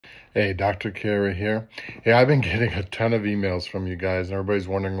Hey, Dr. Kara here. Hey, I've been getting a ton of emails from you guys, and everybody's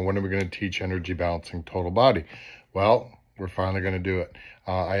wondering when are we going to teach energy balancing total body? Well, we're finally going to do it.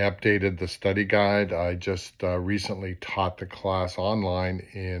 I updated the study guide. I just recently taught the class online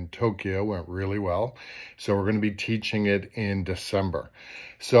in Tokyo. Went really well. So we're going to be teaching it in December.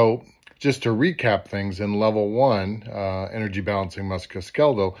 So just to recap things, in level one, energy balancing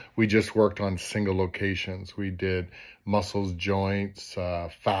musculoskeletal, we just worked on single locations. We did muscles, joints,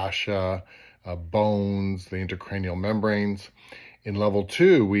 fascia, bones, the intracranial membranes. In level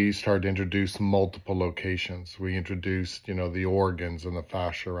two, we started to introduce multiple locations. We introduced, the organs and the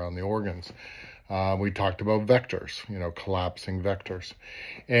fascia around the organs. We talked about vectors, collapsing vectors.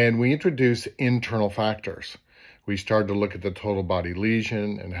 And we introduced internal factors. We started to look at the total body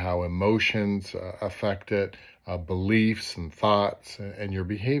lesion and how emotions affect it, beliefs and thoughts and your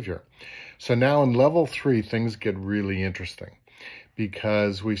behavior. So now in level three, things get really interesting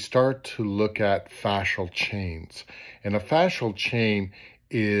because we start to look at fascial chains. And a fascial chain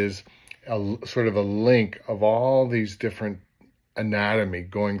is sort of a link of all these different anatomy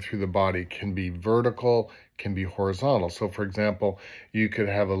going through the body. Can be vertical, can be horizontal. So for example, you could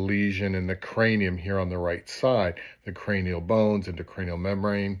have a lesion in the cranium here on the right side, the cranial bones, intracranial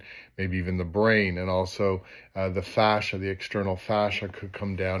membrane, maybe even the brain, and also the fascia, the external fascia could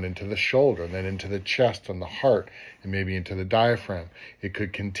come down into the shoulder, and then into the chest and the heart, and maybe into the diaphragm. It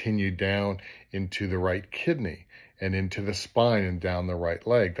could continue down into the right kidney and into the spine and down the right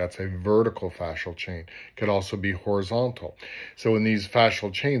leg. That's a vertical fascial chain. Could also be horizontal. So in these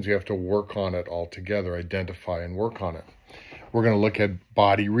fascial chains, we have to work on it all together, identify and work on it. We're going to look at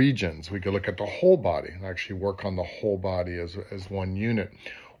body regions. We could look at the whole body and actually work on the whole body as one unit,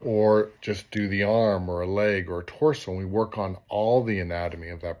 or just do the arm or a leg or a torso. And we work on all the anatomy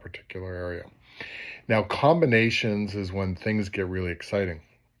of that particular area. Now, combinations is when things get really exciting.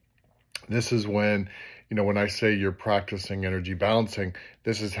 This is when, when I say you're practicing energy balancing,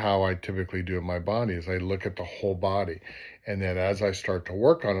 this is how I typically do in my body, is I look at the whole body. And then as I start to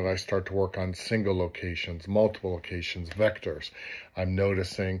work on it, I start to work on single locations, multiple locations, vectors. I'm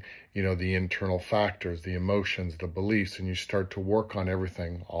noticing, the internal factors, the emotions, the beliefs, and you start to work on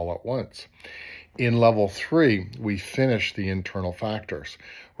everything all at once. In level three, we finish the internal factors.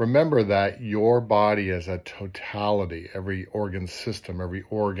 Remember that your body is a totality. Every organ system, every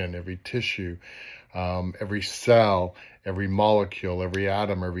organ, every tissue, every cell, every molecule, every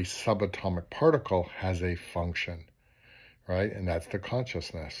atom, every subatomic particle has a function, right? And that's the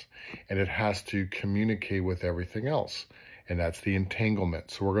consciousness. And it has to communicate with everything else. And that's the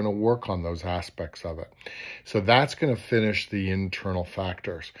entanglement. So we're going to work on those aspects of it. So that's going to finish the internal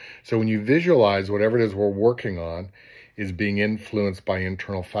factors. So when you visualize whatever it is we're working on is being influenced by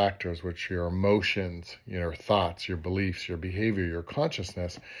internal factors, which are your emotions, your thoughts, your beliefs, your behavior, your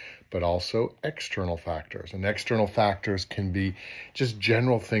consciousness, but also external factors. And external factors can be just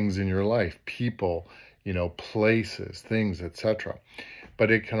general things in your life, people, places, things, etc.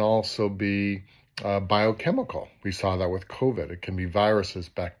 But it can also be biochemical. We saw that with COVID. It can be viruses,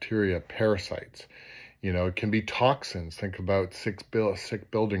 bacteria, parasites. It can be toxins. Think about sick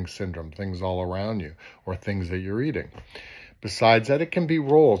building syndrome, things all around you, or things that you're eating. Besides that, it can be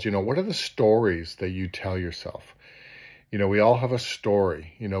roles. What are the stories that you tell yourself? We all have a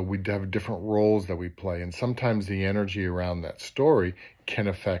story. We have different roles that we play. And sometimes the energy around that story can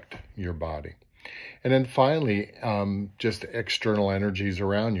affect your body. And then finally, just external energies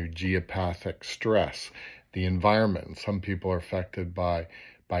around you, geopathic stress, the environment. Some people are affected by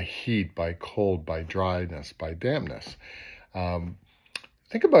heat, by cold, by dryness, by dampness.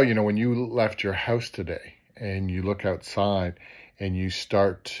 Think about, when you left your house today and you look outside and you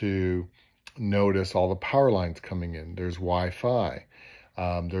start to notice all the power lines coming in. There's Wi-Fi.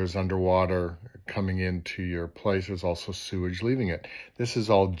 There's underwater coming into your place. There's also sewage leaving it. This is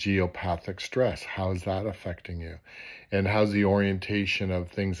all geopathic stress. How is that affecting you? And how's the orientation of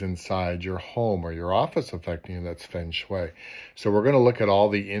things inside your home or your office affecting you? That's feng shui. So we're going to look at all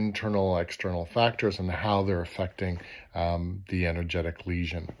the internal, external factors and how they're affecting the energetic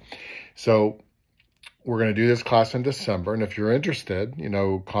lesion. So we're going to do this class in December. And if you're interested,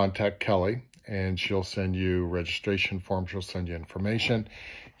 contact Kelly and she'll send you registration form. She'll send you information.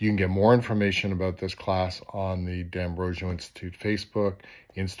 You can get more information about this class on the D'Ambrosio Institute Facebook,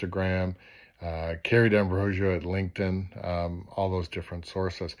 Instagram, Carrie D'Ambrosio at LinkedIn, all those different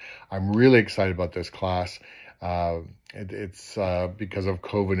sources. I'm really excited about this class. It's because of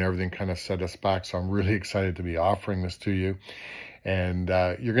COVID and everything kind of set us back. So I'm really excited to be offering this to you. And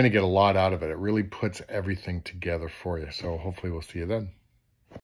you're going to get a lot out of it. It really puts everything together for you. So hopefully we'll see you then.